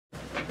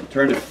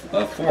Turn to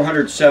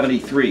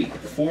 473.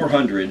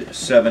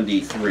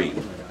 473.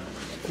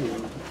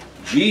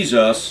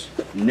 Jesus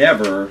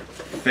never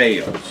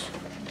fails.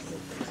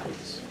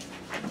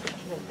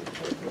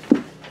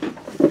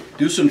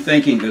 Do some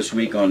thinking this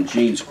week on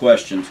Gene's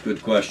questions.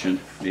 Good question.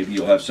 Maybe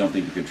you'll have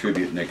something to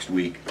contribute next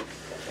week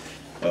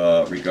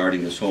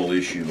regarding this whole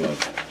issue of,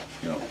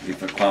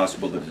 if it's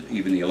possible that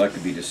even the elect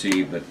could be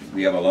deceived. But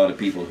we have a lot of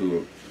people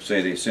who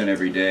say they sin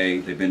every day.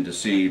 They've been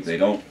deceived. They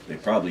don't. They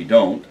probably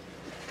don't.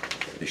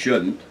 They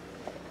shouldn't.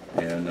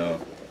 And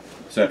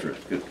etc.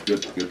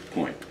 Good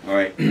point. All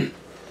right.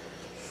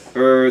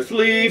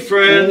 Earthly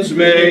friends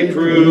may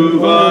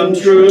prove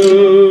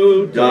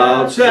untrue,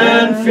 doubts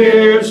and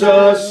fears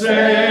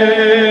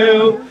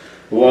assail.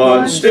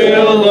 One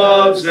still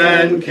loves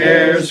and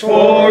cares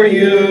for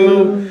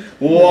you,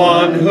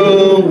 one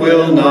who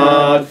will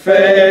not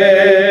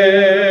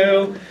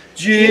fail.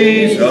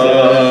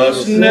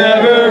 Jesus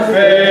never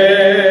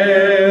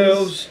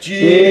fails.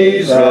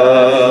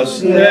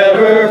 Jesus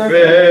never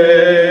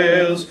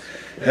fails.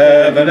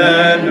 Heaven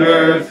and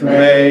earth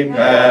may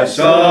pass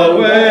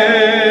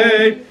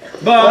away,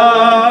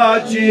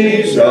 but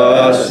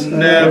Jesus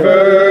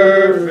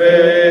never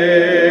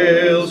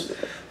fails.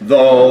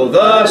 Though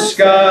the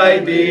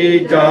sky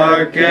be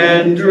dark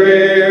and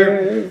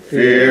drear,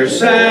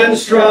 fierce and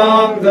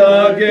strong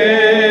the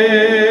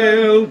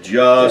gale,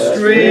 just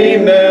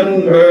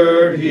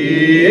remember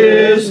He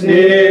is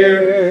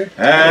near,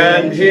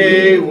 and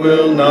He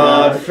will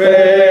not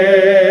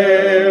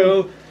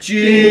fail.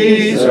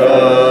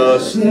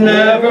 Jesus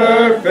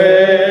never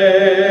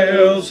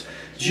fails.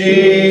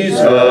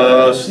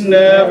 Jesus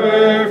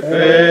never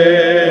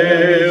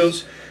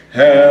fails.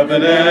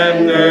 Heaven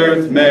and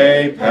earth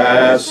may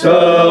pass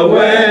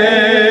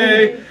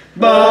away,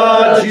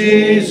 but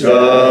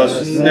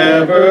Jesus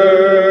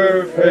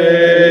never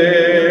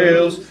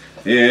fails.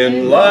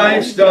 In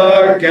life's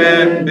dark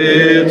and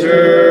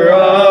bitter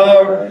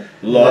hour,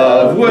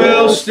 love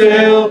will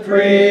still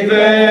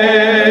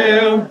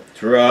prevail.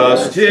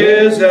 Trust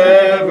His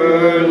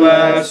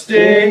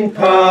everlasting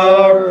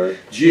power.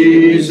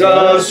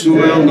 Jesus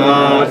will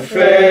not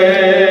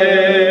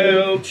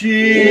fail.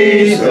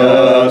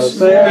 Jesus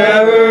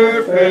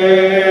never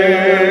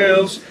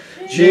fails.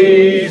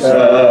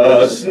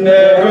 Jesus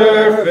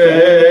never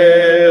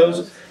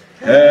fails.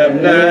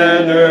 Heaven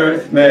and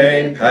earth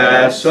may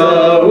pass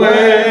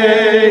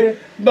away,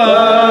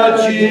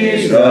 but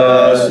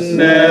Jesus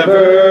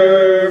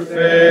never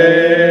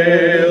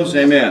fails.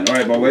 Amen. All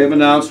right, by way of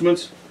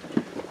announcements,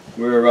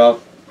 we're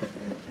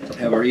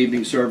have our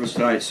evening service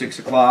tonight at 6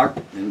 o'clock,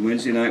 and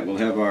Wednesday night we'll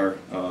have our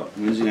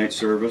Wednesday night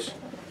service.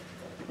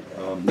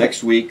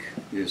 Next week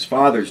is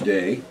Father's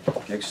Day,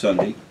 next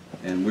Sunday,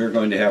 and we're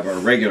going to have our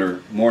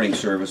regular morning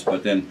service,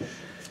 but then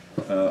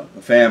the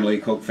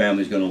Koch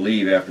family is going to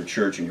leave after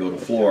church and go to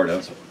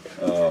Florida,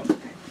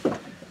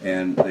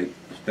 and they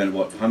spend,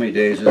 how many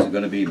days is it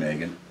going to be,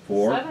 Megan?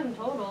 4? 7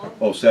 total.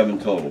 Oh, 7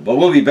 total. But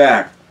we'll be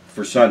back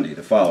for Sunday,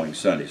 the following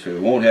Sunday. So we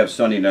won't have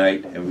Sunday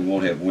night and we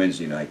won't have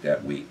Wednesday night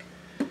that week.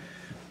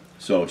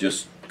 So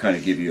just kind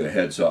of give you a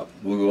heads up.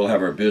 We will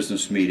have our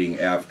business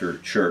meeting after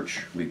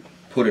church. We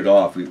put it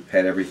off. We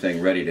had everything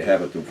ready to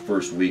have it the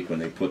first week when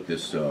they put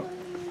this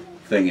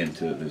thing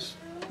into this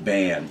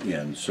ban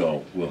in.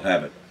 So we'll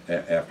have it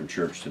after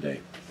church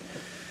today.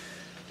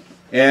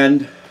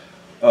 And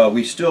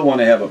we still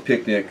want to have a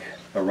picnic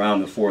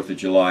around the 4th of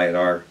July at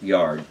our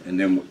yard. And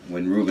then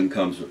when Reuben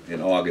comes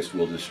in August,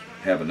 we'll just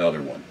have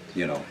another one.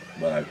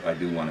 But I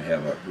do want to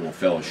have a little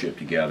fellowship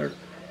together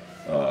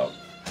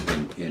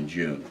in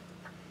June.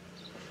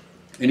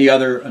 Any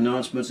other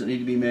announcements that need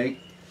to be made?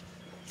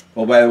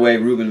 Oh, by the way,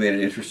 Reuben made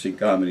an interesting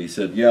comment. He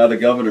said, yeah, the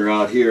governor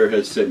out here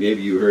has said,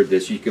 maybe you heard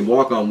this, you can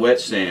walk on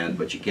wet sand,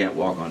 but you can't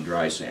walk on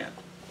dry sand.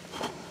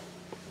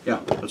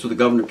 Yeah, that's what the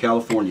governor of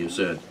California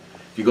said.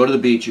 If you go to the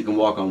beach, you can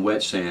walk on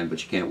wet sand,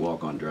 but you can't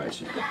walk on dry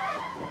sand.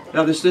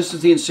 Now, this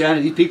is the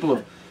insanity. These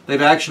people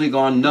they've actually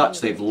gone nuts.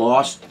 They've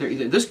lost.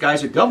 This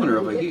guy's a governor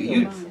of a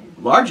huge,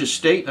 largest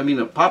state. I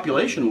mean,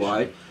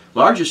 population-wide,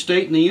 largest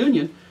state in the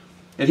union,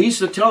 and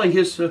he's telling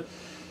his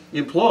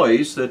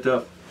employees that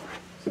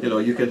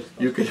you could.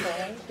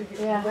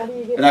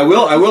 And I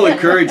will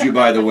encourage you,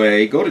 by the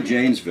way, go to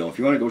Janesville if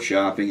you want to go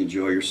shopping,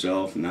 enjoy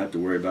yourself, and not have to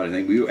worry about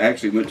anything. We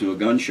actually went to a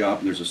gun shop,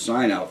 and there's a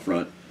sign out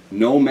front: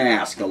 "No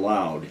mask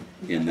allowed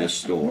in this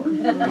store."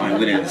 I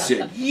went in and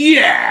said,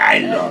 "Yeah, I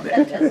love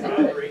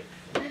it."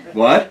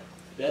 What?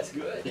 That's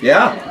good.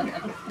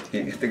 Yeah.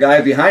 The guy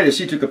behind us,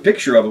 he took a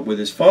picture of it with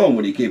his phone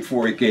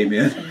before he came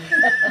in.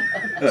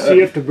 So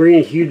you have to bring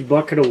a huge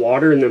bucket of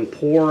water and then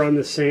pour on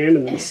the sand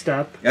and then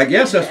step? I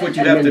guess that's what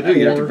you'd have to do.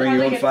 You'd have to bring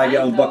your own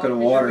 5-gallon bucket of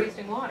water.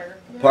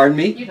 Pardon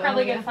me? You'd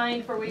probably get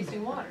fined for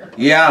wasting water.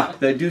 Yeah,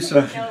 they do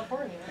so.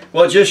 California.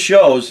 Well, it just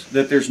shows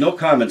that there's no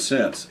common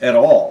sense at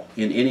all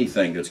in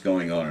anything that's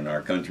going on in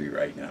our country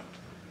right now.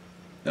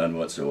 None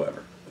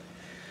whatsoever.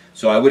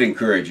 So I would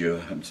encourage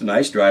you. It's a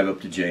nice drive up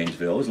to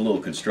Janesville. There's a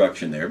little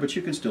construction there, but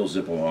you can still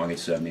zip along at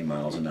 70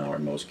 miles an hour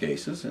in most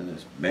cases. And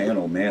man,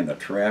 oh man, the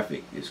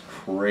traffic is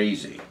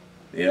crazy.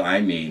 Yeah,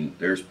 I mean,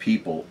 there's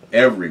people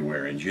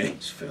everywhere in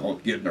Janesville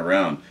getting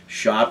around.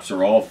 Shops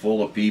are all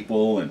full of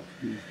people, and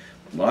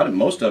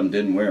most of them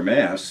didn't wear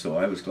masks, so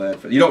I was glad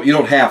for. You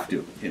don't have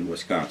to in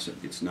Wisconsin.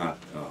 It's not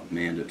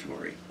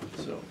mandatory.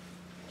 So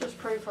Just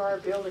pray for our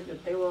building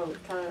that they will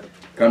kind of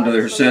come to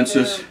their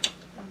senses.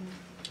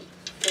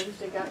 Things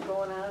they got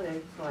going on.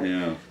 It's like,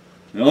 Yeah.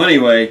 Well,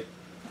 anyway,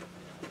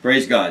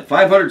 praise God.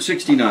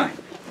 569.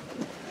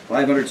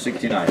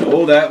 569.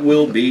 Oh, that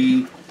will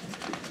be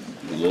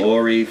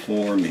glory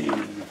for me,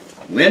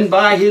 when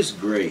by His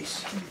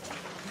grace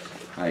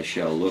I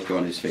shall look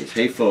on His face.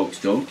 Hey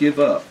folks, don't give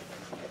up.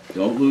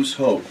 Don't lose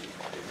hope.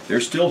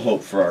 There's still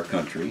hope for our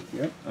country.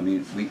 Yep. I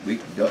mean,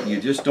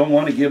 you just don't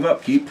want to give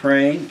up. Keep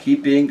praying.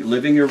 Keep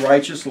living your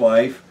righteous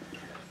life.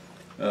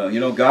 You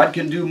know, God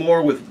can do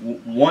more with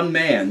one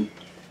man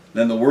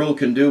than the world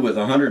can do with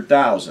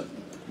 100,000.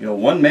 You know,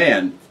 one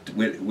man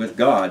with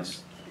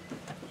God's.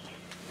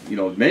 You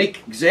know, many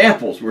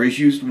examples where He's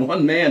used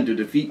one man to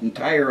defeat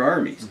entire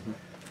armies.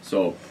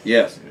 So,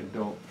 yes. And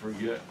don't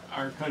forget,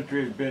 our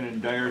country has been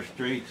in dire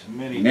straits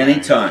many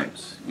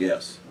times.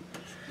 Yes.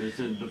 This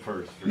is the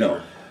first.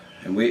 No.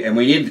 And we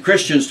need the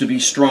Christians to be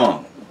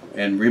strong.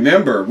 And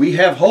remember, we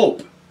have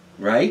hope,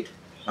 right?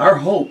 Our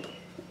hope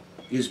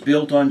is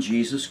built on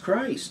Jesus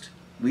Christ.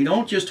 We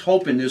don't just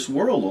hope in this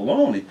world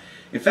alone.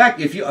 In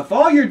fact, if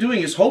all you're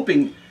doing is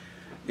hoping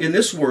in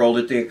this world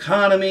at the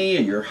economy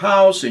and your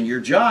house and your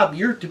job,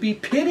 you're to be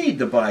pitied,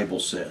 the Bible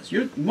says.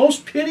 You're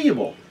most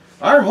pitiable.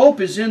 Our hope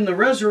is in the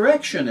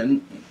resurrection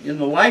and in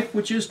the life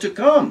which is to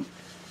come.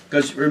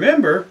 Because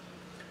remember,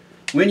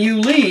 when you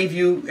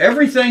leave,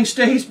 everything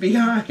stays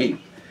behind.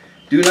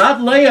 Do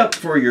not lay up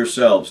for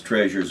yourselves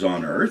treasures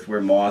on earth, where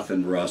moth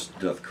and rust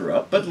doth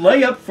corrupt, but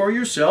lay up for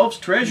yourselves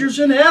treasures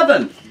in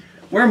heaven,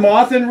 where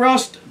moth and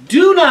rust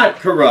do not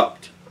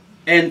corrupt,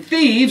 and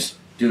thieves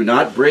do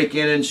not break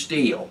in and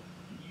steal.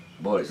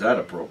 Boy, is that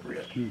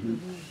appropriate.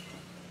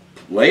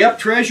 Lay up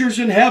treasures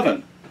in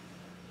heaven.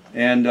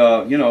 And,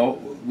 you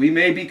know, we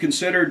may be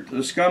considered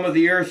the scum of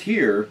the earth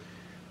here,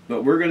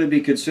 but we're going to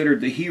be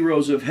considered the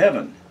heroes of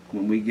heaven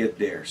when we get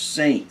there.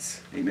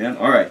 Saints. Amen?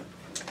 All right.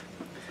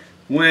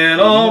 When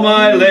all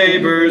my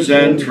labors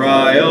and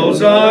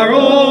trials are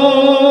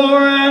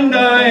o'er, and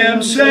I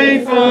am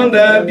safe on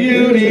that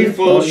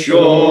beautiful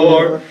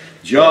shore,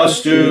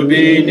 just to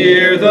be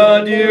near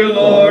the dear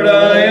Lord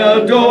I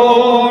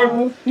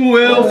adore,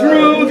 will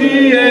through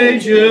the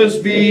ages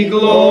be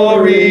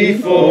glory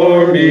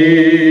for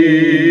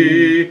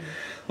me.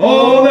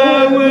 Oh,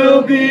 that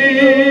will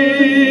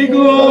be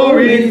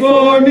glory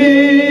for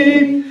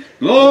me,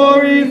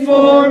 glory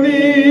for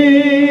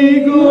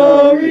me,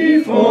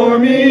 glory for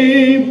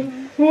me,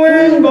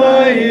 when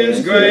by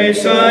His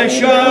grace I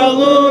shall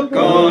look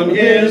on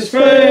His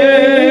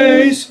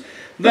face.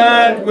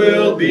 That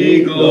will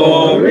be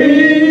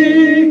glory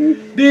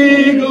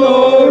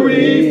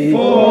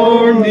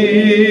for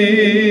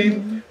me,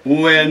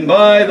 when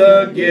by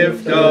the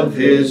gift of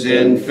His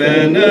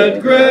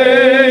infinite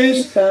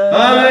grace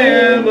I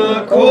am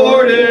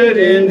accorded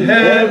in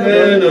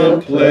heaven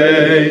a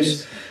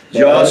place,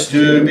 just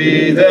to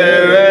be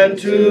there and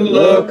to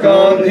look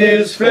on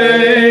His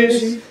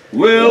face,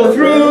 will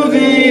through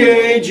the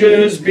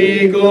ages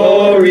be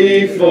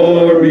glory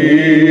for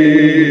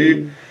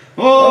me.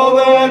 Oh,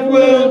 that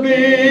will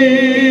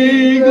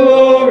be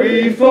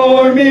glory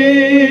for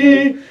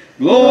me,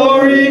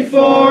 glory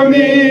for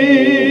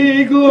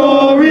me,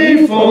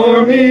 glory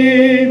for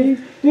me,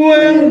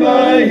 when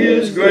by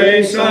His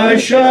grace I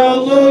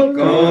shall look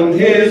on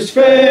His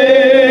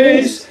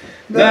face.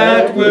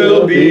 That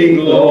will be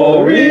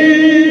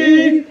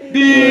glory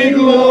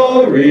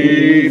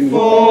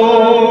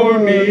for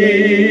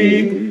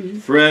me.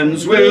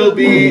 Friends will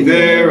be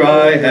there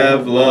I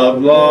have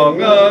loved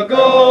long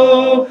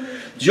ago.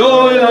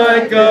 Joy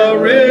like a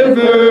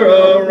river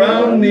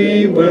around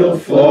me will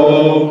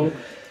flow.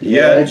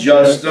 Yet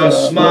just a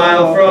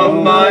smile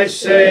from my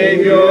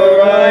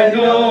Savior I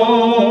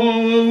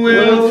know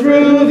will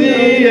through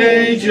the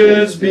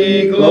ages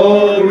be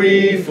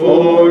glory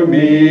for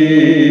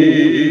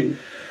me.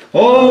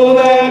 Oh,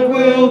 that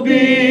will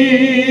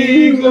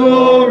be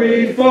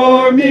glory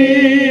for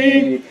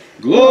me,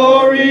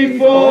 glory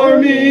for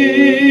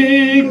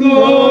me,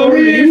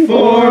 glory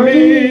for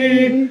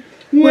me,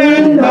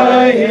 when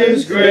by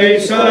His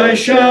grace I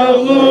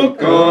shall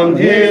look on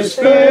His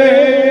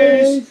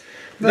face.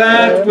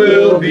 That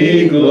will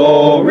be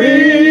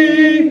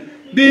glory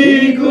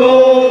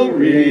for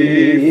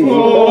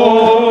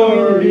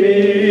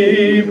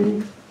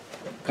me.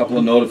 Couple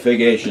of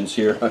notifications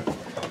here. I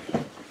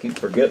keep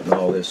forgetting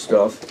all this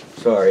stuff.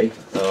 Sorry.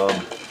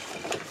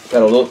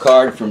 Got a little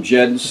card from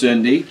Jed and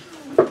Cindy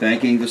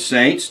thanking the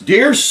saints.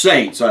 Dear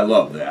saints, I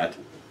love that.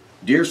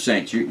 Dear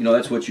saints, you know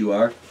that's what you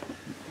are.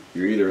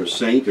 You're either a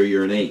saint or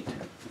you're an ain't.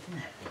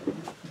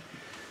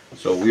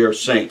 So we are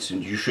saints,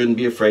 and you shouldn't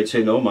be afraid.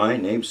 Say, no, my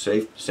name's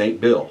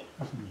Saint Bill.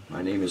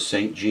 My name is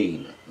Saint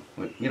Jean.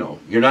 You know,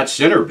 you're not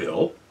Sinner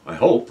Bill, I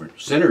hope, or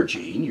Sinner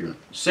Jean. You're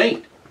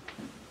saint.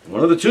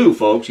 One of the two,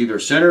 folks, either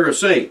sinner or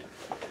saint.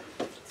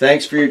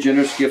 Thanks for your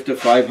generous gift of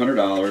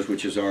 $500,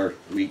 which is our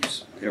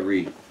week's,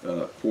 every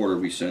quarter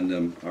we send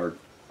them our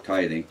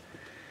tithing.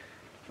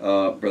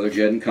 Brother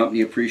Jed and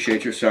company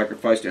appreciate your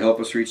sacrifice to help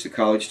us reach the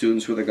college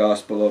students with the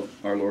gospel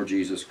of our Lord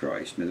Jesus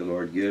Christ. May the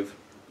Lord give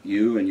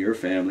you and your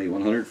family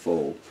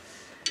 100-fold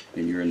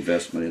in your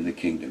investment in the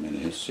kingdom and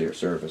in His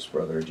service,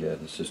 Brother Jed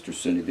and Sister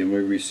Cindy. Then we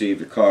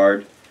received a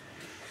card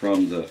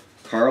from the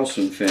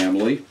Carlson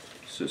family.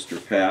 Sister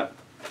Pat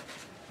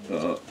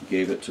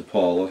gave it to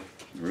Paula.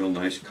 A real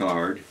nice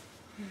card.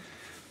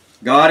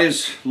 God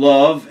is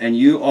love, and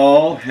you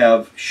all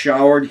have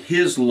showered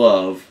His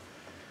love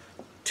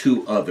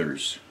to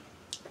others.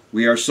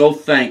 We are so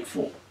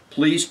thankful.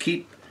 Please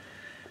keep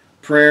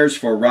prayers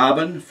for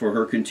Robin for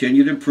her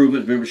continued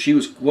improvement. Remember, she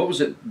was, what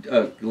was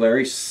it,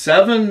 Larry?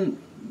 7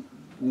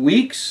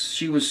 weeks?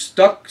 She was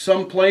stuck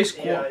someplace?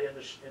 Yeah,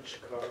 in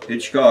Chicago. In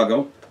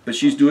Chicago, but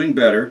she's doing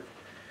better.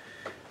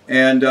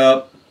 And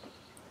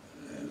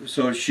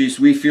so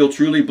we feel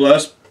truly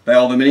blessed by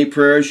all the many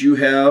prayers you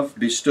have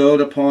bestowed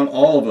upon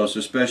all of us,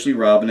 especially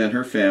Robin and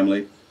her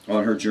family,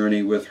 on her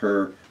journey with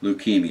her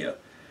leukemia.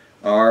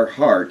 Our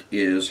heart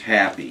is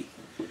happy.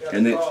 We got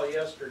And a call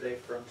yesterday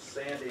from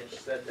Sandy and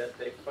said that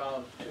they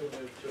found 2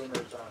 new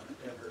tumors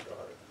in her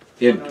daughter.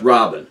 In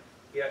Robin.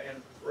 Yeah,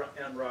 and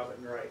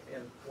Robin, right.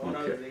 And one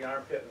under the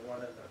armpit and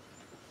one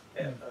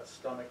in the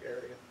stomach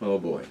area. Oh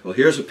boy. Well,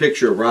 here's a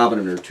picture of Robin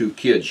and her 2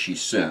 kids she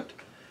sent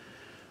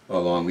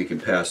along. We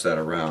can pass that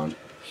around.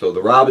 So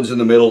the Robin's in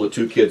the middle, the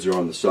 2 kids are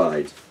on the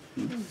sides.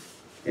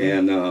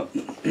 And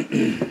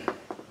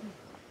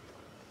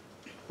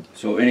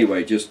so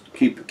anyway, just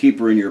keep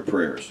her in your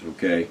prayers,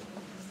 okay?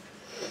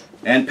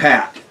 And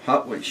Pat,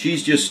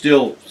 she's just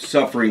still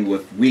suffering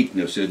with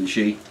weakness, isn't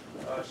she?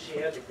 She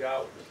had the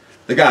gout.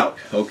 The gout,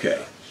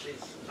 okay.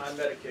 She's on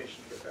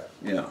medication for that.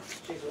 Yeah.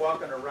 She's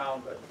walking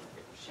around, but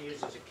she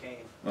uses a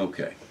cane.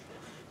 Okay.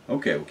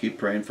 Okay, we'll keep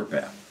praying for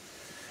Pat.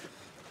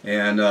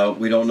 And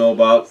we don't know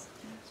about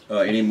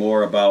any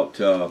more about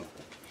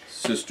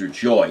Sister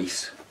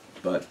Joyce,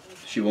 but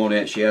she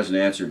hasn't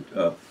answered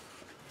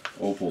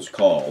Opal's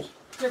calls.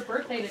 Is her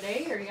birthday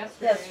today or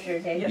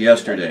yesterday?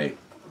 Yesterday.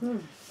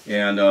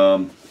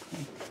 And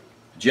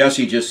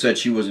Jessie just said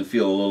she wasn't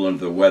feeling a little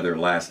under the weather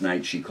last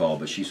night. She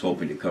called, but she's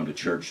hoping to come to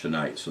church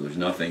tonight. So there's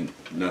nothing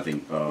we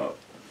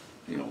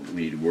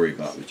need to worry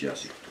about with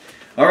Jessie.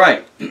 All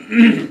right,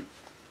 I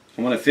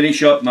want to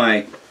finish up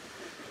my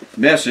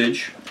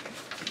message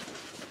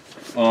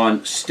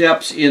on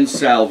steps in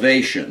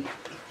salvation,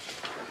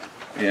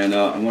 and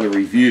I want to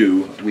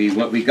review.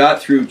 We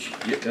got through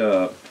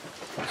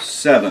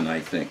 7, I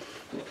think.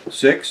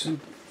 6?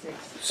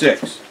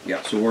 6.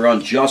 Yeah, so we're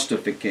on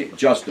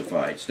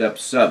justified, step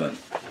 7.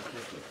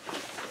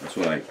 That's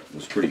what I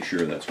was pretty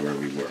sure that's where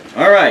we were.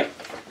 All right.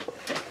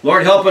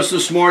 Lord, help us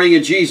this morning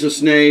in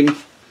Jesus' name,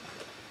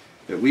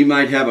 that we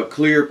might have a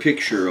clear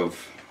picture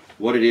of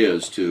what it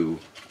is to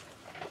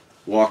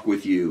walk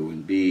with you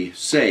and be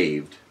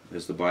saved,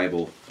 as the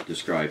Bible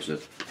describes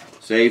it.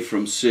 Saved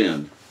from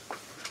sin.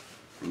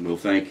 And we'll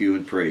thank you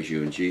and praise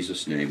you. In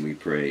Jesus' name we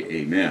pray.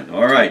 Amen.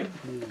 All right.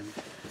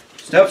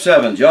 Step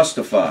 7,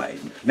 justified.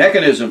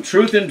 Mechanism,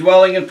 truth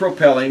indwelling and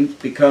propelling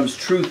becomes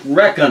truth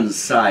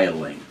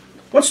reconciling.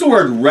 What's the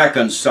word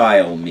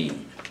reconcile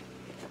mean?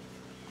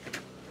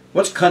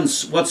 What's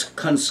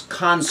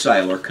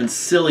concile or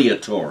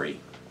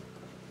conciliatory?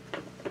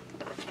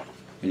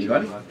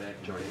 Anybody?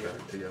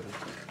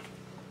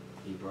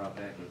 He brought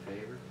back in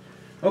favor.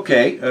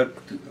 Okay,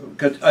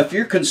 if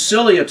you're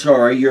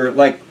conciliatory, you're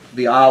like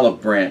the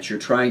olive branch. You're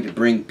trying to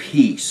bring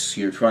peace.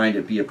 You're trying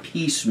to be a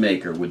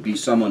peacemaker, would be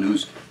someone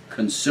who's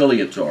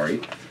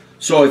conciliatory.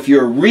 So if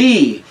you're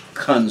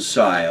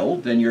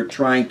reconciled, then you're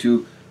trying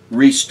to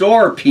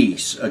restore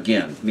peace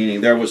again,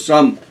 meaning there was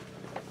some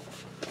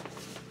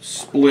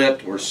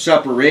split or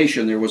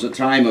separation. There was a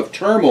time of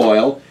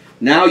turmoil.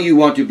 Now you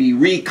want to be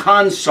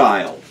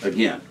reconciled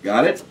again.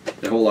 Got it?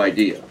 The whole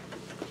idea.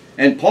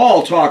 And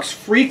Paul talks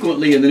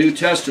frequently in the New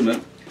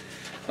Testament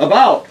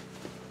about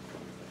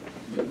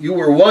you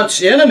were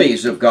once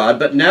enemies of God,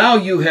 but now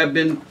you have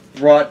been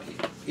brought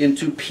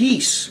into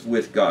peace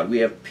with God. We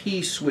have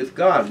peace with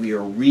God. We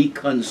are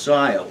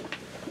reconciled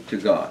to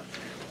God.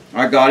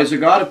 Our God is a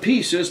God of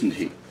peace, isn't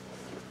He?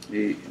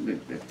 In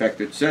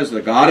fact, it says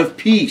the God of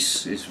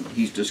peace.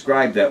 He's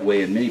described that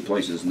way in many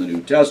places in the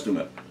New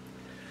Testament.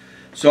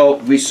 So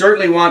we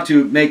certainly want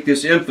to make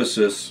this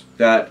emphasis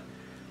that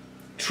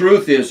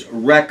truth is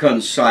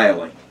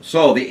reconciling.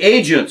 So the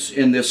agents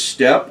in this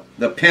step,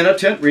 the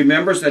penitent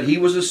remembers that he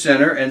was a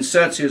sinner and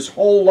sets his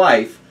whole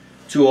life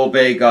to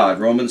obey God.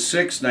 Romans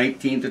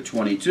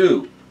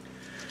 6:19-22.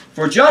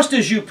 For just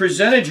as you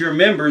presented your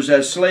members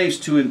as slaves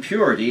to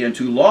impurity and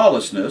to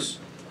lawlessness,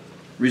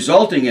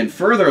 resulting in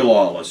further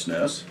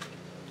lawlessness,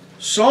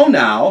 so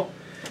now,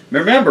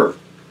 remember,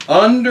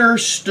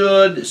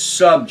 understood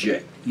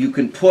subject. You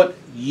can put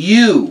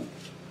you.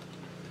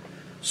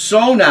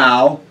 So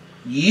now,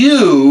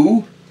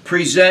 you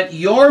present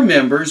your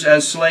members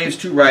as slaves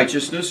to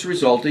righteousness,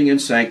 resulting in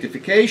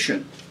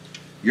sanctification.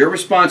 Your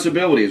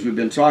responsibility, as we've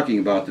been talking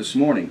about this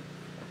morning.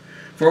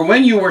 For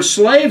when you were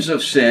slaves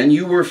of sin,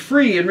 you were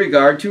free in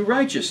regard to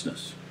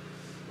righteousness.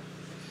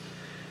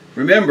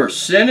 Remember,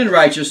 sin and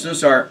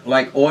righteousness are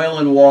like oil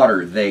and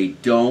water. They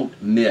don't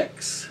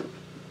mix.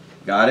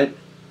 Got it?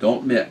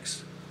 Don't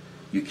mix.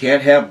 You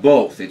can't have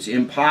both. It's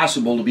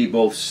impossible to be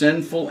both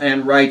sinful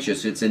and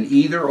righteous. It's an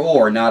either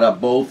or, not a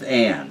both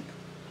and.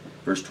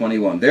 Verse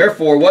 21.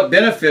 Therefore, what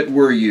benefit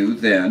were you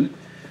then,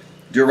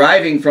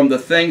 deriving from the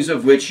things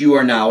of which you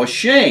are now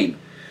ashamed?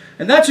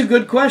 And that's a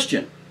good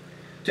question.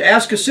 To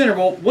ask a sinner,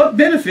 well, what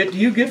benefit do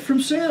you get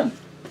from sin?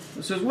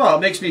 It says, well,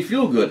 it makes me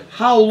feel good.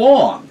 How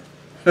long?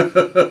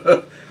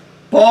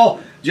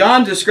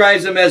 John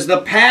describes them as the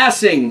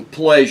passing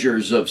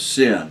pleasures of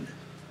sin.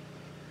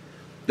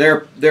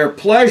 They're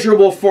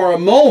pleasurable for a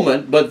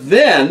moment, but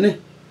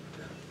then,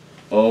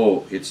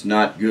 oh, it's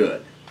not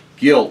good.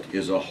 Guilt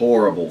is a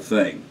horrible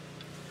thing.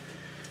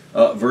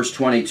 Verse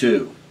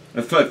 22.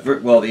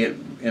 Well,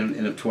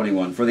 in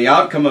 21. For the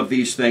outcome of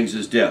these things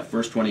is death.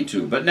 Verse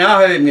 22. But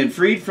now, having been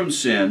freed from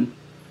sin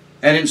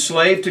and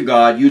enslaved to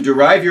God, you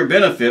derive your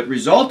benefit,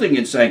 resulting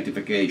in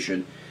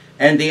sanctification,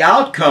 and the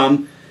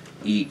outcome,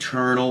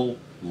 eternal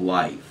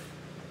life.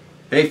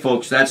 Hey,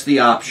 folks, that's the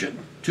option.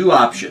 Two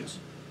options.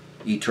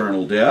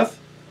 Eternal death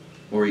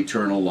or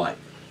eternal life.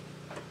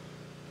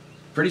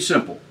 Pretty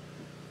simple.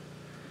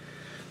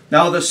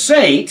 Now the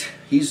saint,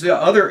 he's the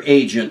other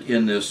agent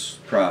in this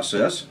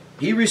process.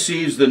 He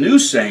receives the new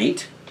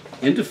saint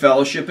into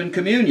fellowship and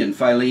communion.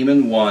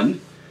 Philemon 1,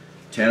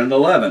 10 and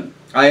 11.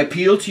 I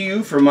appeal to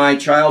you for my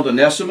child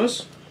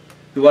Onesimus,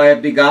 who I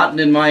have begotten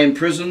in my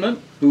imprisonment,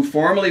 who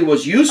formerly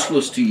was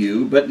useless to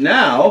you, but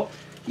now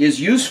is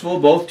useful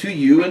both to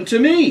you and to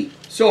me.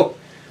 So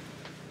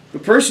the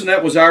person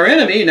that was our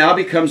enemy now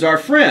becomes our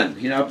friend.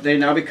 They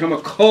now become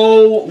a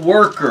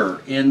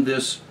co-worker in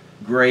this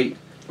great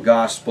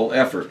gospel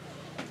effort.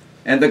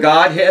 And the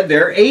Godhead,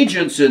 their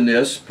agents in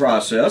this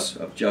process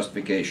of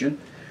justification,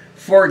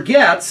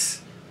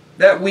 forgets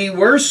that we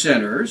were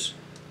sinners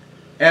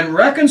and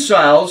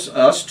reconciles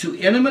us to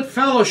intimate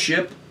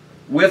fellowship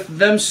with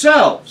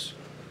themselves.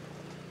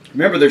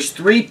 Remember, there's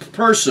three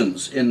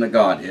persons in the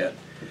Godhead.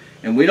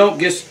 And we don't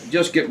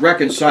just get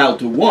reconciled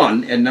to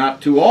one and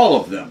not to all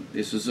of them.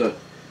 This is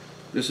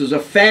a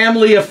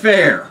family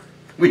affair.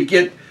 We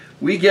get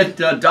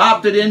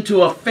adopted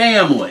into a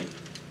family.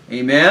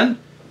 Amen?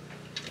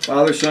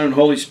 Father, Son, and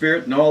Holy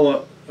Spirit, and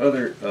all the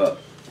other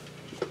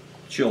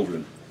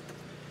children.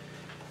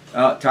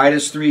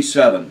 Titus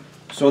 3:7.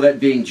 So that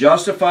being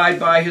justified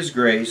by His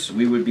grace,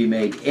 we would be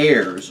made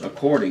heirs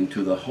according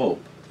to the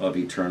hope of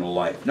eternal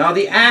life. Now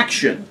the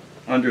action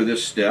under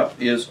this step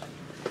is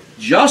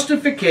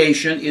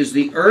justification is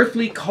the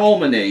earthly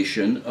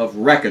culmination of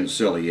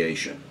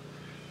reconciliation.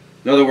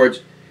 In other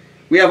words,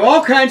 we have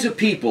all kinds of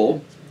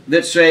people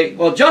that say,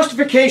 well,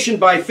 justification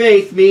by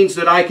faith means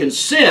that I can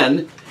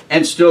sin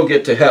and still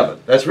get to heaven.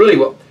 That's really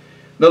what,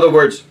 in other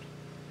words,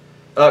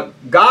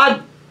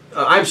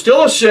 I'm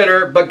still a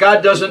sinner, but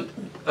God doesn't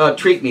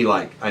treat me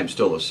like I'm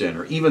still a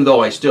sinner, even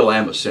though I still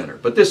am a sinner.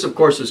 But this, of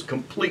course, is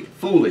complete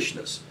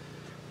foolishness.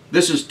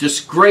 This is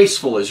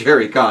disgraceful, as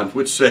Harry Kahn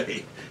would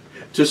say,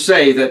 to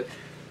say that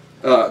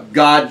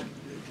God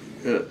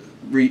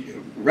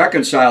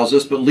reconciles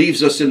us but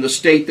leaves us in the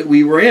state that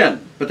we were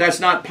in. But that's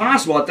not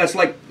possible. That's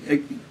like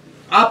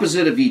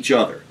opposite of each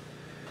other.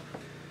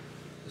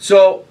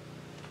 So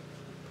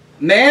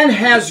man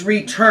has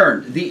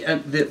returned.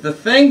 The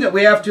thing that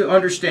we have to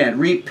understand,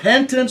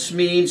 repentance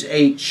means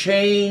a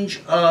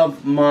change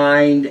of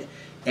mind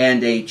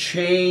and a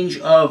change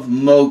of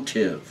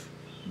motive.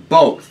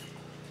 Both.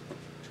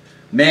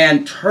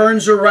 Man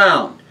turns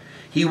around.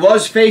 He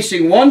was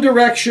facing one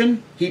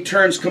direction. He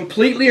turns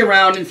completely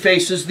around and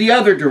faces the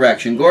other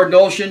direction. Gordon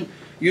Olson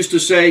used to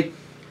say,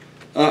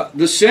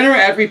 the sinner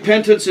at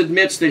repentance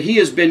admits that he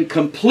has been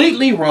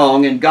completely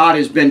wrong and God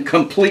has been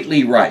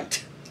completely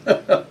right.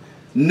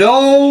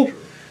 No,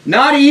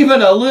 not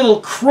even a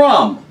little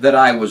crumb that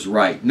I was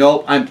right.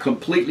 No, I'm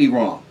completely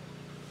wrong.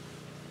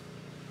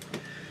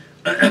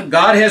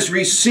 God has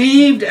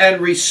received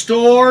and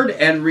restored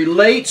and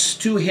relates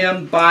to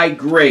him by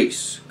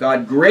grace.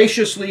 God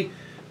graciously,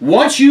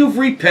 once you've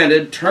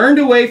repented, turned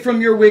away from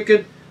your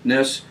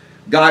wickedness,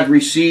 God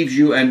receives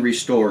you and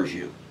restores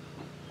you.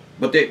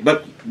 But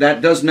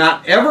that does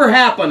not ever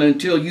happen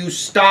until you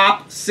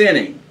stop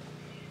sinning.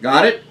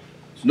 Got it?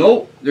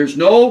 There's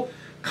no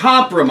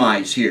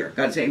compromise here.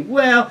 God say,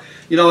 well,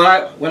 you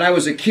know, when I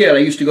was a kid, I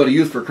used to go to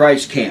Youth for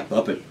Christ camp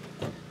up at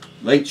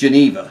Lake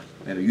Geneva.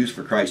 I had a Youth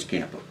for Christ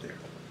camp up there.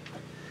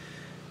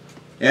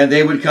 And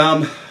they would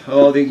come,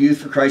 the Youth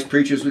for Christ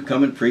preachers would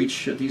come and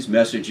preach these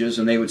messages,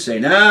 and they would say,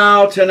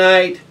 now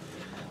tonight,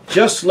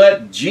 just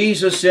let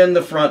Jesus in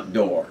the front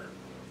door.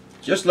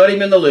 Just let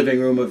him in the living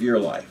room of your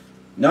life.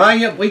 Now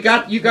you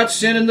got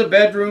sin in the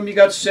bedroom, you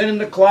got sin in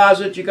the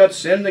closet, you got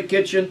sin in the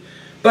kitchen,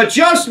 but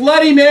just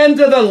let him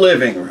into the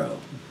living room.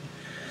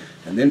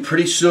 And then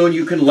pretty soon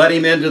you can let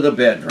him into the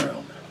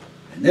bedroom.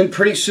 And then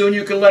pretty soon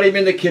you can let him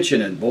in the kitchen.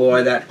 And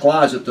boy, that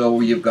closet though,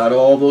 where you've got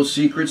all those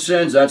secret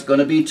sins, that's going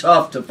to be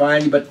tough to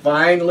find. But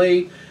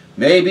finally,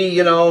 Maybe,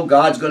 you know,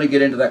 God's going to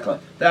get into that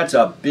club. That's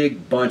a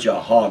big bunch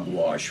of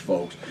hogwash,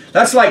 folks.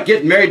 That's like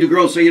getting married to a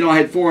girl and say, you know, I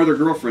had 4 other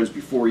girlfriends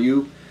before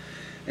you,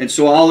 and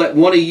so I'll let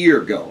one a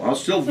year go. I'll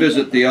still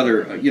visit the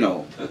other, you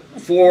know,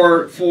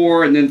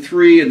 4, and then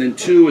 3, and then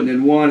 2, and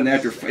then 1, and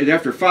after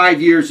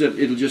 5 years,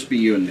 it'll just be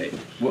you and me.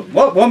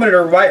 What woman in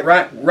her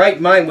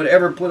right mind would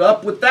ever put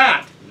up with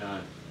that?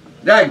 None.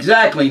 Yeah,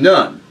 exactly,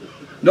 none.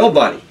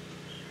 Nobody.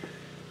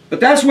 But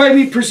that's why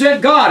we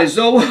present God, as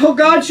though, well,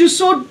 God's just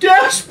so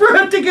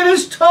desperate to get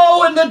his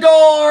toe in the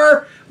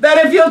door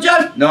that if you'll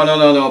just... No, no,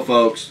 no, no,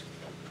 folks.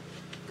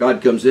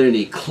 God comes in and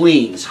he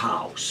cleans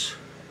house.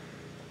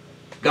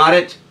 Got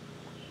it?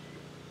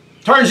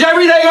 Turns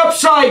everything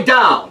upside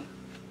down.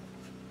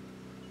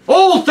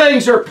 Old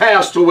things are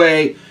passed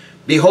away.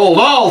 Behold,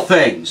 all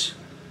things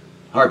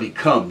are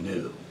become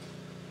new.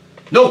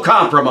 No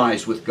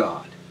compromise with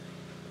God.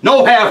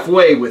 No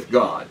halfway with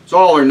God. It's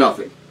all or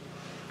nothing.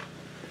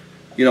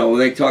 You know,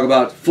 they talk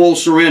about full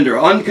surrender.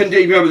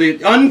 Remember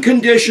the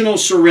unconditional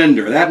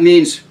surrender. That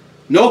means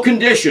no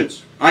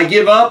conditions. I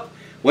give up.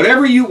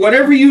 Whatever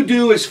you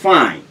do is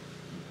fine.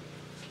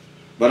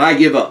 But I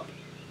give up.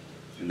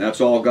 And that's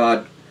all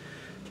God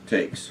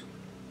takes.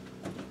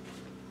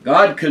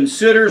 God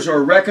considers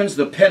or reckons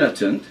the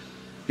penitent,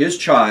 his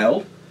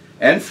child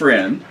and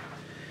friend,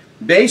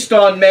 based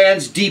on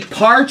man's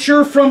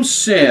departure from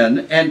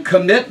sin and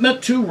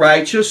commitment to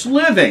righteous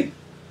living.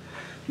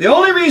 The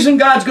only reason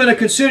God's going to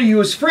consider you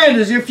his friend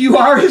is if you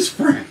are his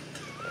friend.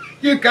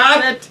 You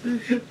got it?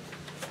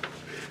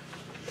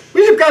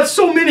 We've got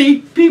so many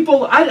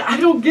people, I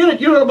don't get it.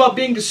 You know about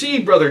being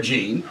deceived, Brother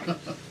Gene.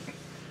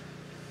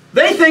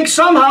 They think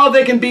somehow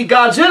they can be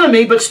God's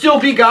enemy but still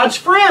be God's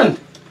friend.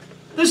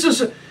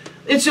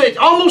 It's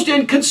almost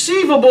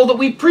inconceivable that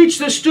we preach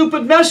this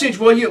stupid message.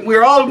 Well,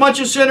 we're all a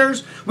bunch of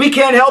sinners. We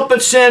can't help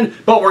but sin,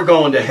 but we're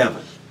going to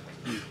heaven.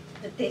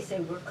 They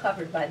say we're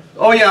covered by...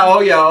 Oh yeah,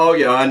 oh yeah, oh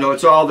yeah. I know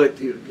it's all that...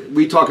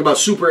 We talked about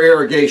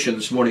supererogation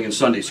this morning in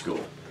Sunday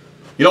school.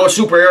 You know what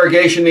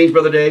supererogation means,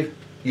 Brother Dave?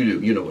 You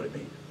do. You know what it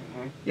means.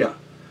 Yeah.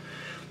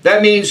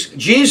 That means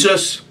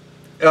Jesus,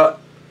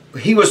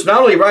 he was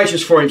not only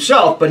righteous for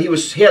himself, but he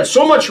had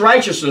so much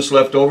righteousness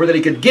left over that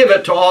he could give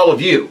it to all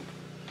of you.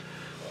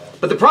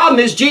 But the problem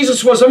is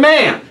Jesus was a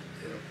man.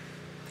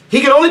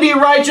 He could only be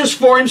righteous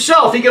for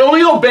himself. He could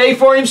only obey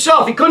for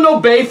himself. He couldn't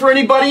obey for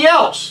anybody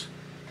else.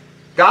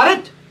 Got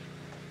it?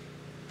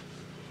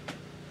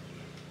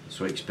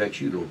 So he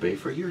expects you to obey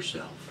for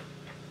yourself.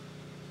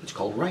 It's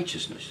called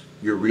righteousness.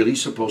 You're really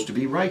supposed to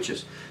be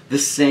righteous. The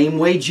same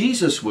way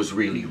Jesus was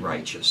really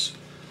righteous.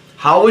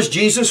 How was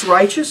Jesus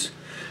righteous?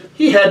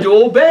 He had to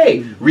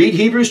obey. Read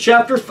Hebrews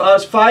chapter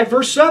 5,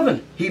 verse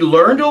 7. He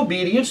learned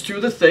obedience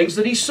through the things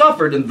that he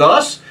suffered, and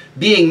thus,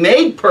 being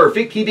made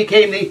perfect, he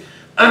became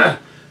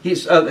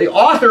the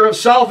author of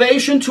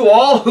salvation to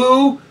all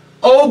who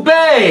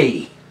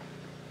obey.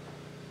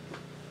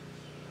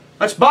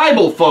 That's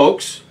Bible,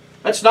 folks.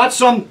 That's not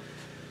some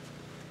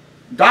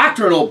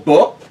doctrinal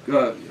book,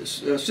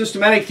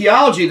 systematic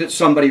theology that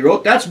somebody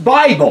wrote. That's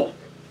Bible.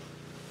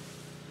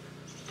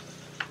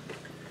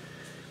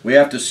 We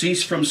have to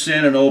cease from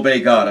sin and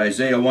obey God.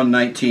 Isaiah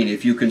 1:19.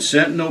 If you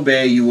consent and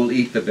obey, you will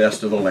eat the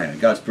best of the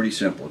land. God's pretty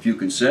simple. If you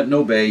consent and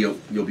obey,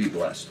 you'll be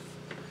blessed.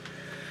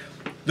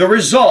 The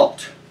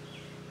result.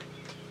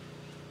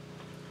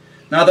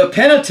 Now the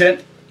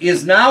penitent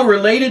is now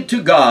related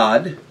to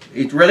God.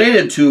 It's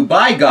related to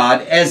by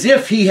God as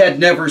if he had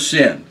never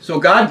sinned. So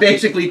God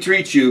basically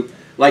treats you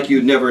like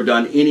you'd never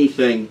done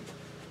anything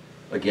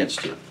against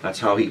him.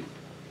 That's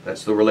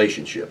the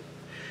relationship.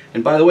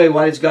 And by the way,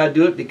 why does God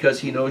do it?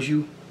 Because he knows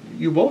you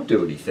won't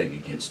do anything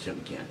against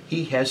him again.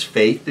 He has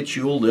faith that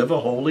you will live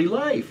a holy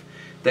life,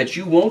 that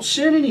you won't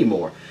sin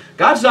anymore.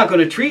 God's not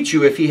going to treat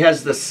you if he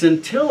has the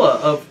scintilla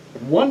of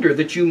wonder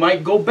that you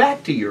might go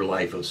back to your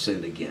life of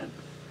sin again.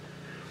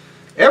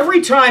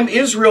 Every time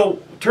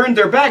Israel turned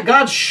their back,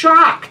 God's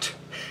shocked.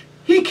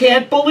 He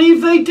can't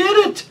believe they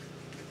did it.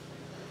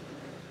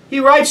 He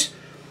writes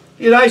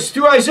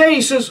through Isaiah,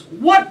 he says,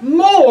 what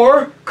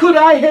more could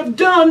I have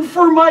done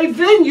for my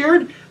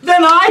vineyard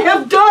than I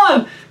have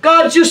done?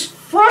 God's just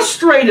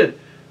frustrated.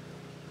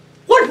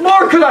 What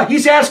more could I?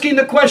 He's asking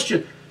the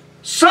question.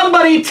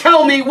 Somebody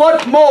tell me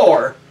what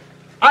more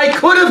I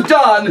could have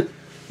done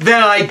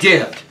than I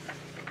did.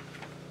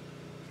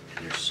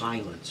 And there's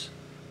silence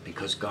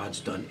because God's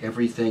done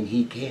everything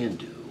he can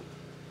do.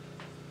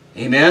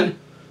 Amen?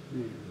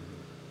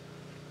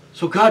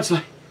 So God's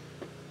like,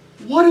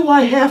 what do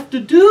I have to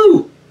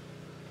do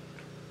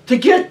to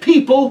get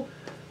people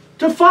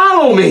to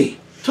follow me,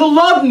 to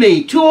love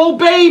me, to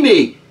obey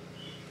me?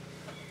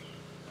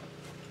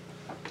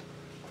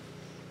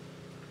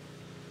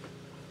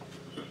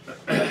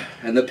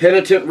 And the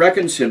penitent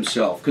reckons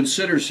himself,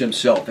 considers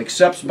himself,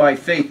 accepts by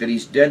faith that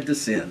he's dead to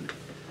sin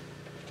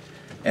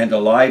and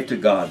alive to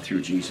God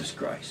through Jesus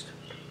Christ.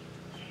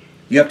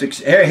 You have to,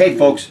 hey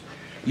folks,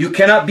 you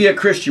cannot be a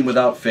Christian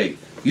without faith.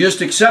 You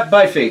just accept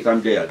by faith, I'm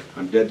dead.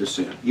 I'm dead to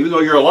sin. Even though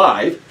you're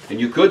alive and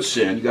you could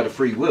sin, you got a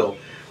free will.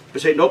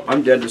 But say, nope,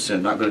 I'm dead to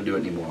sin. Not going to do it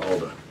anymore. All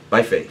done.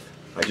 By faith.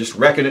 I just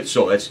reckon it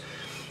so. That's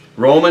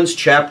Romans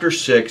chapter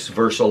 6,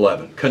 verse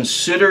 11.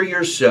 Consider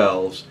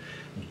yourselves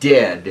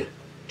dead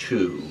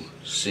to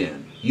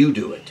sin. You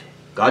do it.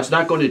 God's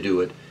not going to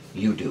do it.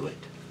 You do it.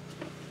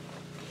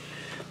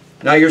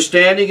 Now you're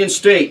standing in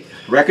state,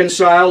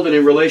 reconciled and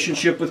in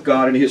relationship with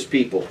God and His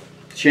people.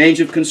 Change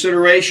of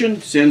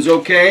consideration. Sin's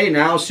okay.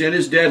 Now sin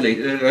is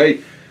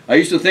deadly. I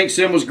used to think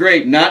sin was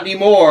great. Not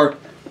anymore.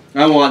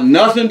 I want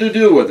nothing to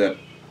do with it.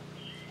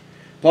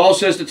 Paul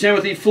says to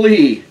Timothy,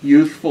 flee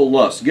youthful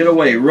lust. Get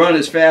away. Run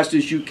as fast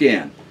as you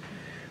can.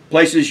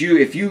 Places you,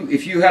 if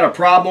you had a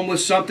problem with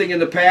something in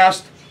the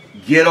past,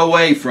 get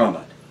away from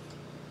it.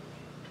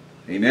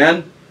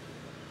 Amen?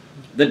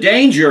 The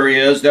danger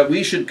is that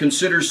we should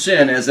consider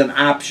sin as an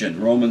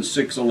option. Romans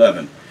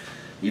 6:11.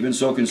 Even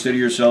so consider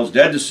yourselves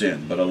dead to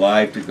sin, but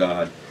alive to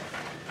God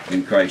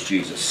in Christ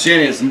Jesus. Sin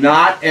is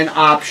not an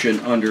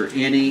option under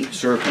any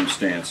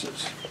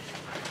circumstances.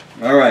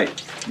 All right,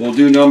 we'll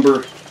do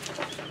number...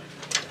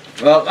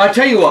 Well, I'll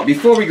tell you what,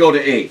 before we go to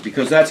 8,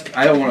 because that's,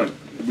 I don't want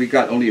to, we've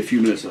got only a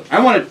few minutes left. I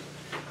want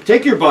to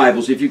take your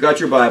Bibles, if you got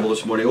your Bible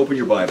this morning, open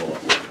your Bible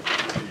up.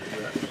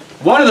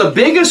 One of the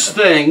biggest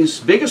things,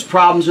 biggest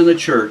problems in the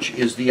church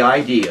is the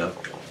idea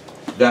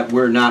that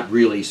we're not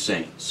really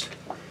saints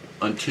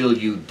until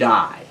you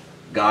die.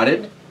 Got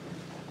it?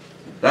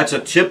 That's a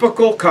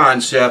typical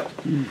concept.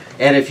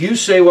 And if you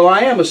say, well,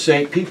 I am a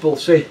saint, people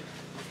say,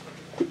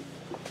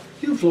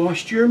 you've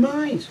lost your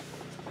minds.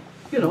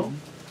 You know.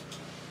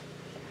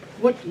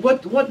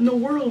 What in the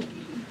world?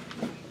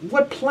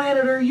 What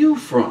planet are you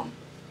from?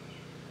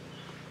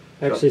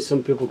 Actually,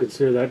 some people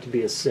consider that to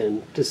be a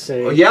sin, to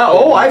say...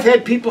 I've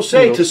had people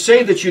say, to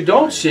say that you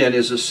don't sin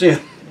is a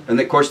sin. And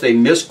of course they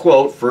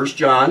misquote 1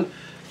 John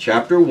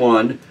chapter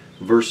 1,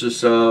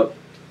 verses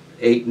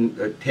 8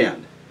 and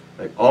 10.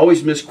 They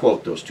always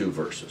misquote those two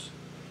verses.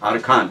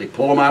 They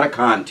pull them out of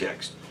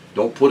context.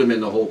 Don't put them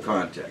in the whole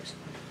context.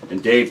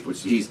 And Dave,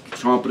 he's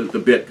chomping at the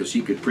bit because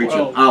he could preach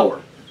an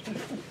hour.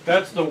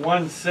 That's the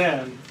one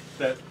sin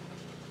that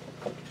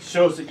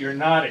shows that you're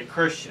not a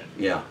Christian.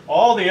 Yeah.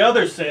 All the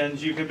other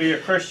sins you can be a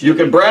Christian. You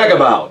can brag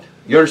about.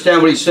 You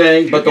understand what he's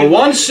saying? But the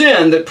one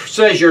sin that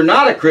says you're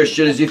not a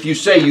Christian is if you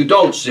say you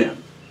don't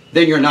sin.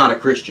 Then you're not a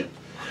Christian.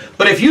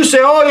 But if you say,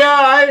 oh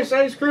yeah,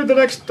 I screwed the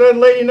next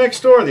lady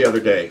next door the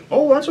other day.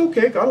 Oh, that's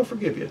okay. God will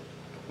forgive you.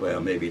 Well,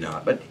 maybe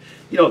not. But,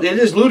 you know, it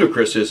is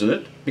ludicrous, isn't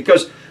it?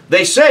 Because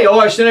they say, oh,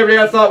 I sin every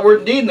day I thought, word,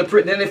 and deed. And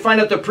then they find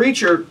out the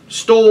preacher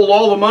stole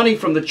all the money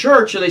from the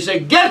church. And they say,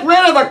 get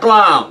rid of the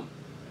clown.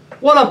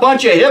 What a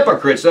bunch of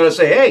hypocrites that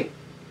say, hey,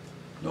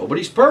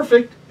 nobody's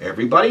perfect.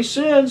 Everybody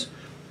sins.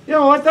 You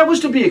know, that was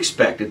to be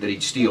expected that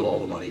he'd steal all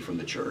the money from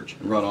the church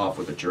and run off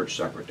with the church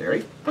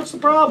secretary. What's the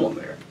problem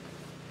there?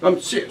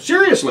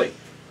 Seriously.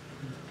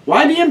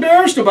 Why be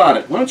embarrassed about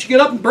it? Why don't you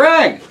get up and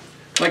brag?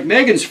 Like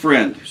Megan's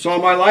friend saw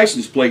my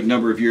license plate a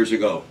number of years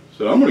ago.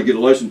 Said, I'm going to get a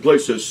license plate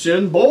that says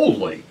sin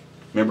boldly.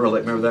 Remember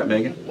that,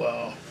 Megan?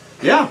 Wow.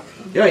 Yeah,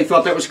 he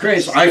thought that was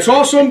crazy. I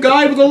saw some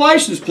guy with a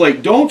license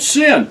plate, don't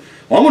sin.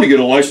 I'm going to get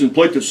a license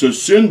plate that says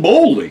sin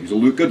boldly. He's a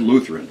good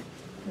Lutheran.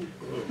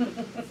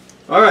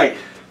 All right.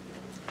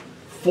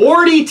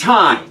 40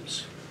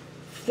 times.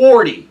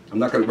 40. We're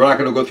not going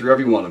to go through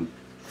every one of them.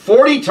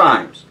 40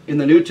 times in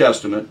the New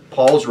Testament,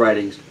 Paul's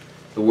writings,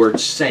 the word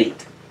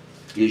saint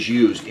is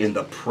used in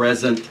the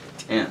present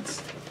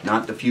tense,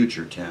 not the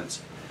future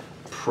tense.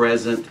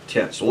 Present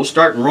tense. So we'll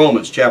start in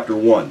Romans chapter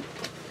 1.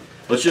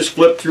 Let's just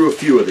flip through a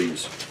few of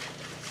these.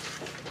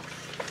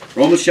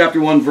 Romans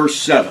chapter 1, verse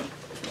 7.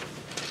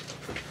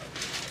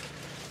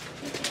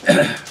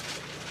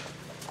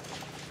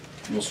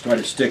 We'll try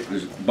to stick,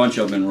 there's a bunch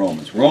of them in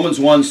Romans. Romans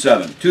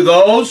 1:7.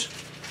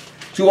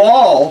 To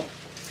all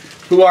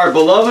who are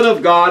beloved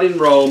of God in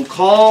Rome,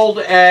 called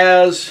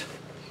as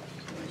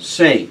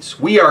saints.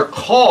 We are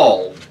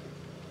called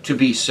to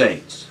be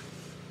saints.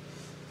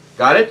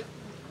 Got it?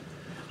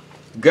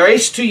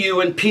 Grace to you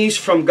and peace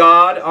from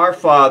God our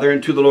Father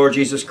and to the Lord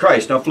Jesus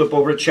Christ. Now flip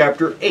over to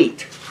chapter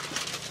 8.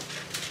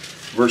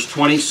 Verse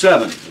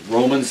 27.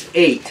 Romans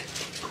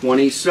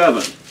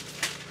 8:27.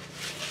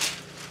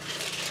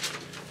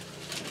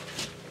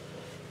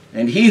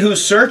 And he who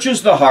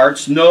searches the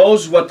hearts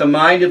knows what the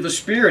mind of the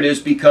Spirit is,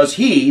 because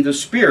he, the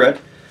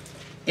Spirit,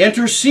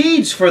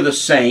 intercedes for the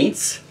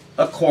saints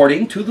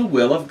according to the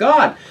will of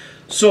God.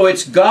 So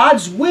it's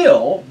God's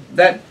will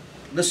that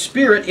the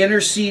Spirit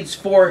intercedes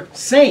for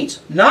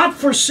saints, not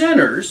for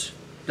sinners.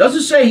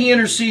 Doesn't say he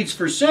intercedes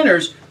for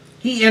sinners.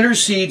 He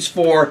intercedes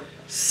for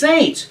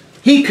saints.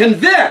 He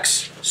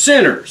convicts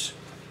sinners.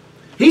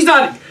 He's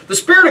not, the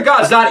Spirit of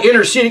God's not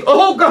interceding,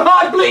 oh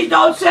God, please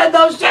don't send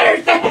those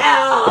sinners to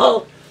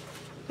hell.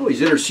 No,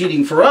 he's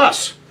interceding for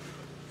us.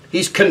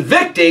 He's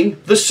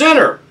convicting the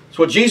sinner. That's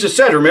what Jesus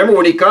said. Remember,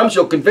 when he comes,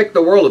 he'll convict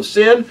the world of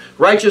sin,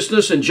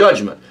 righteousness, and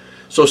judgment.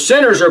 So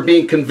sinners are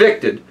being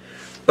convicted,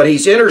 but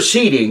he's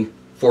interceding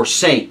for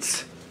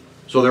saints.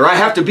 So there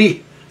have to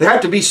be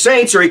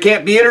saints, or he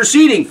can't be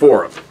interceding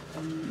for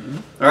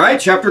them. All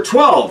right, chapter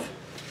 12,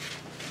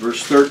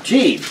 verse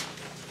 13.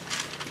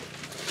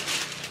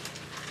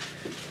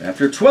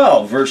 Chapter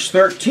 12, verse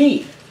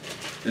 13.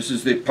 This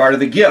is the part of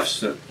the gifts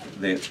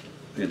that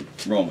in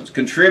Romans.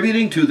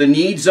 Contributing to the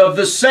needs of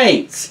the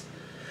saints.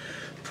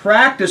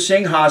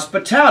 Practicing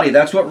hospitality.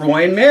 That's what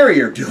Roy and Mary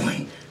are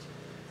doing.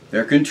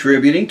 They're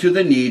contributing to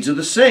the needs of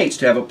the saints,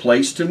 to have a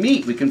place to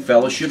meet. We can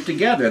fellowship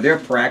together. They're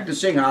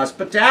practicing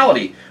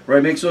hospitality. Roy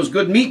makes those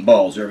good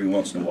meatballs every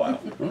once in a while.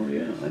 Oh,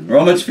 yeah.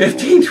 Romans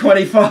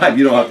 15:25.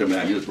 You don't have to,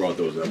 man. You just brought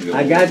those up.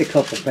 I got a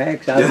couple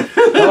packs. I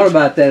thought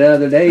about that the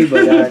other day,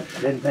 but I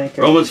didn't think of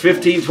it. Romans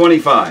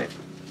 15:25.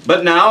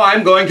 But now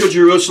I'm going to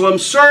Jerusalem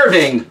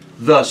serving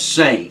the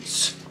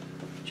saints.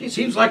 Gee,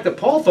 seems like that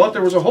Paul thought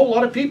there was a whole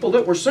lot of people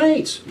that were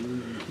saints.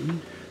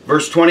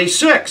 Verse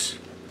 26.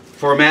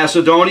 For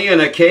Macedonia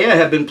and Achaia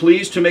have been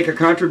pleased to make a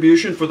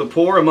contribution for the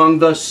poor among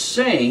the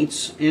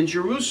saints in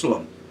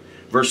Jerusalem.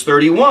 Verse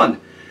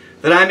 31.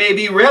 That I may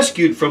be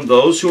rescued from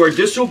those who are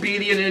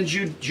disobedient in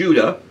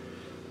Judea,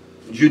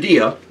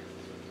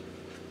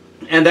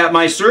 and that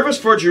my service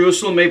for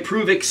Jerusalem may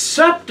prove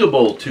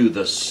acceptable to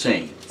the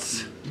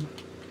saints.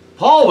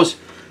 Paul was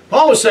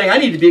saying, I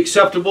need to be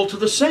acceptable to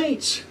the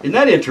saints. Isn't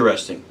that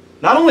interesting?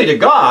 Not only to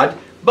God,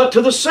 but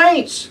to the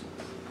saints.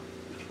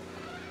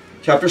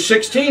 Chapter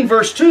 16,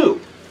 verse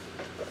 2.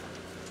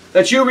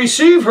 That you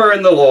receive her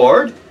in the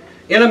Lord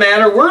in a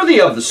manner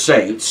worthy of the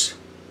saints,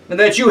 and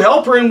that you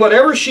help her in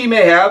whatever she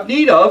may have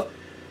need of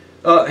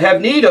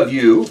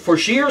you, for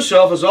she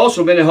herself has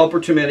also been a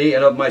helper to many,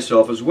 and of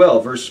myself as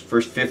well. Verse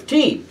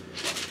 15.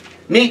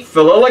 Meet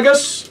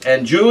Philologus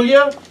and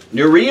Julia,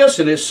 Nereus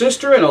and his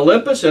sister, and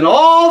Olympus, and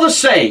all the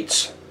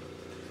saints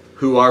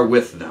who are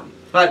with them.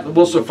 But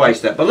we'll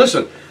suffice that. But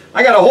listen,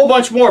 I got a whole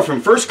bunch more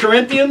from 1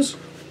 Corinthians,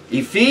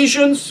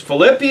 Ephesians,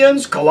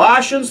 Philippians,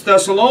 Colossians,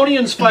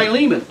 Thessalonians,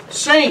 Philemon.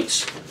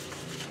 Saints.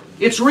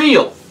 It's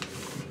real.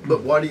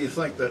 But why do you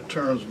think that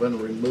term's been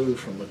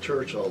removed from the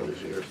church all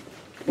these years?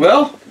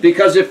 Well,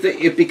 because if they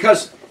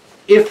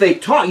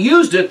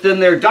used it, then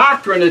their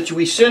doctrine that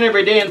we sin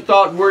every day in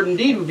thought, word, and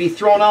deed would be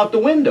thrown out the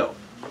window.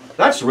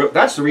 That's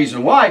the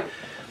reason why.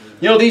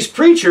 You know, these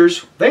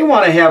preachers, they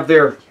want to have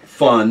their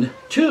fun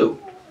too.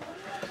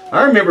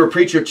 I remember a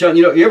preacher telling,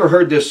 you ever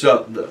heard this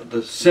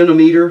the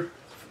centimeter?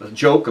 A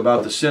joke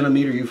about the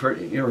centimeter. You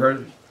ever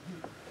heard it?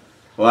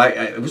 Well,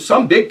 it was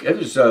some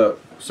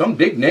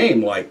big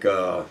name like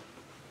Chuck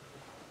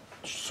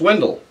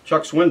Swindle,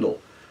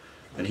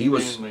 and he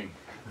was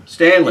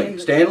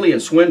Stanley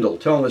and Swindle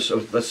telling us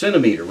of the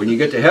centimeter. When you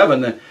get to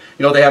heaven,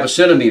 they have a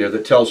centimeter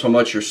that tells how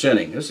much you're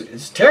sinning.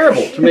 It's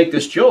terrible to make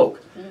this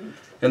joke.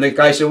 And the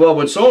guy said, well,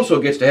 when so-and-so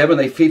gets to heaven,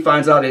 he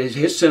finds out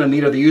his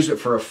centimeter, they use it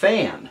for a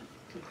fan.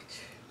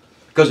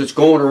 Because it's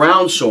going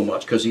around so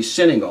much, because he's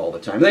sinning all the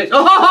time. And they,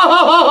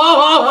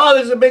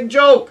 this is a big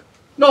joke.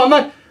 No, I'm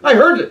not. I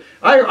heard it.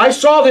 I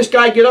saw this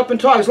guy get up and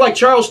talk. It's like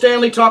Charles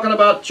Stanley talking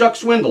about Chuck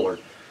Swindle or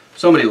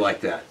somebody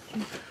like that.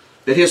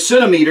 That his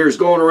centimeter is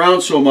going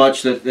around so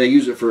much that they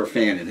use it for a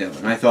fan in heaven.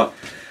 And I thought,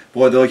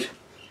 boy,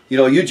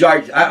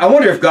 I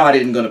wonder if God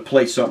isn't going to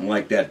play something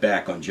like that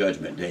back on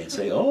Judgment Day and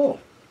say, oh.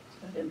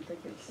 I didn't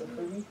think it was so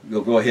funny.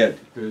 Go ahead.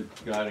 Does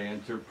God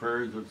answer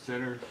prayers of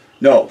sinners?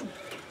 No.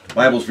 The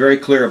Bible's very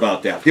clear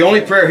about that. The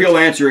only prayer He'll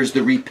answer is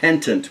the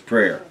repentant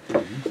prayer.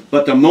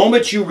 But the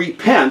moment you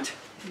repent,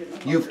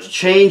 you've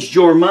changed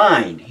your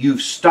mind.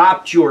 You've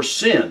stopped your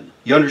sin.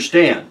 You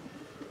understand?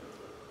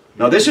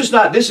 Now this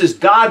is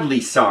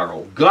godly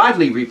sorrow,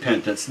 godly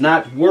repentance,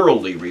 not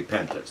worldly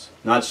repentance.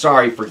 Not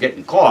sorry for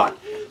getting caught,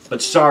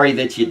 but sorry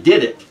that you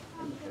did it.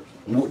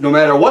 No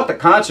matter what the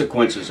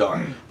consequences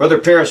are. Brother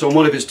Paris on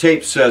one of his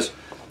tapes says,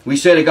 we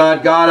say to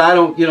God, God, I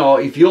don't,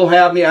 if you'll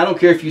have me, I don't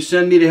care if you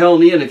send me to hell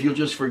in the end, if you'll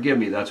just forgive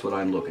me, that's what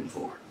I'm looking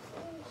for.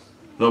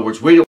 In other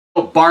words, we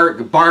don't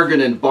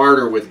bargain and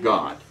barter with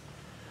God.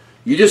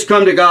 You just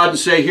come to God and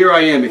say, here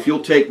I am, if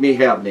you'll take me,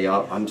 have me.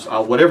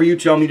 Whatever you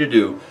tell me to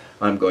do,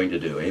 I'm going to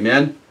do.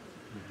 Amen?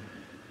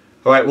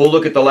 All right, we'll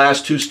look at the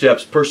last two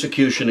steps,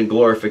 persecution and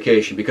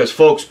glorification. Because,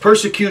 folks,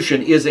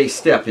 persecution is a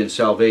step in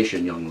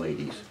salvation, young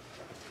ladies.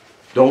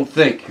 Don't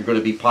think you're going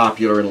to be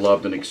popular and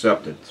loved and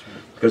accepted.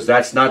 Because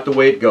that's not the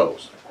way it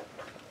goes.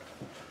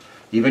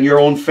 Even your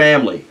own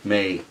family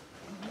may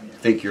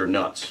think you're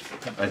nuts.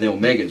 I know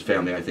Megan's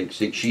family, I think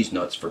she's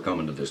nuts for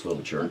coming to this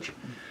little church.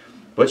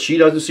 But she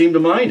doesn't seem to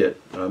mind it.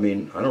 I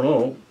mean, I don't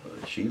know.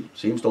 She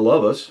seems to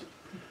love us.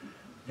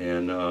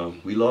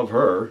 And we love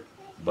her.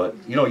 But,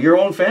 your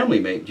own family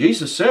may.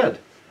 Jesus said,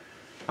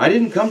 I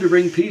didn't come to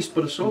bring peace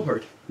but a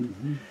sword.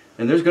 And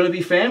there's going to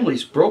be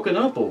families broken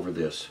up over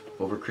this,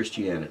 over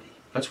Christianity.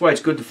 That's why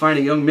it's good to find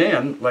a young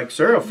man like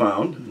Sarah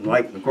found,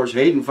 like, of course,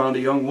 Hayden found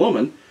a young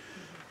woman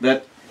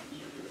that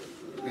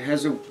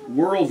has a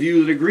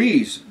worldview that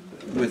agrees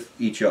with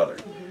each other.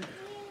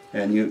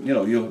 And you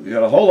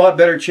got a whole lot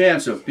better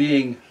chance of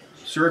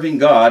serving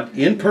God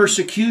in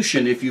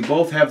persecution if you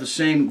both have the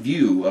same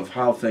view of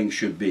how things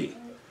should be.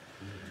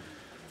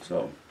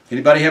 So,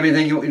 anybody have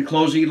anything in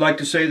closing you'd like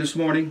to say this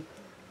morning?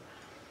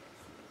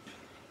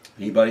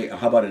 Anybody?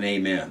 How about an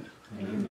amen?